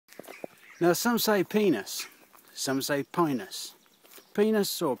Now some say Pinus, some say Pinus.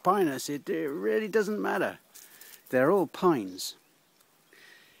 Pinus or Pinus, it really doesn't matter. They're all pines.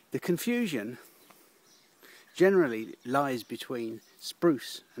 The confusion generally lies between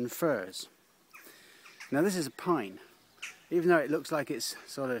spruce and firs. Now this is a pine. Even though it looks like it's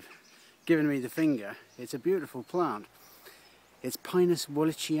sort of giving me the finger, it's a beautiful plant. It's Pinus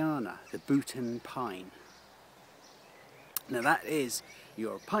wallichiana, the Bhutan pine. Now that is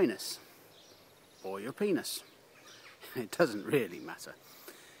your Pinus, or your Pinus. It doesn't really matter.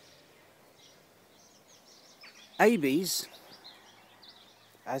 Abies,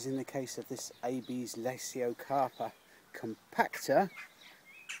 as in the case of this Abies lasiocarpa compacta,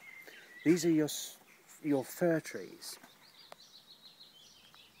 these are your fir trees.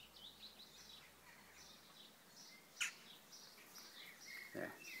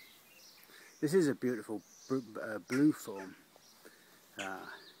 There. This is a beautiful blue form.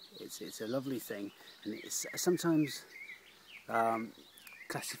 It's a lovely thing, and it's sometimes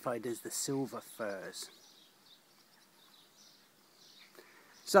classified as the silver firs.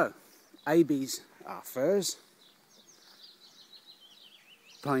 So, Abies are firs,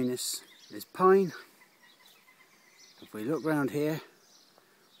 Pinus is pine. If we look round here,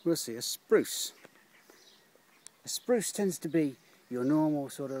 we'll see a spruce. A spruce tends to be your normal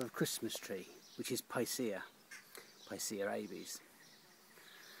sort of Christmas tree, which is Picea Abies.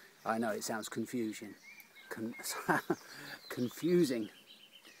 I know it sounds confusing,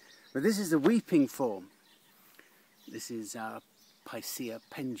 but this is the weeping form. This is Picea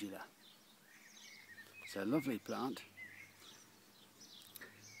pendula. It's a lovely plant.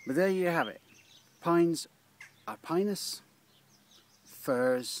 But there you have it. Pines are Pinus,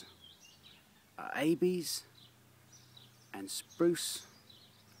 firs are Abies, and spruce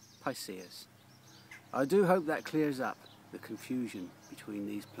Piceas. I do hope that clears up the confusion between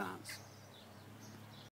these plants.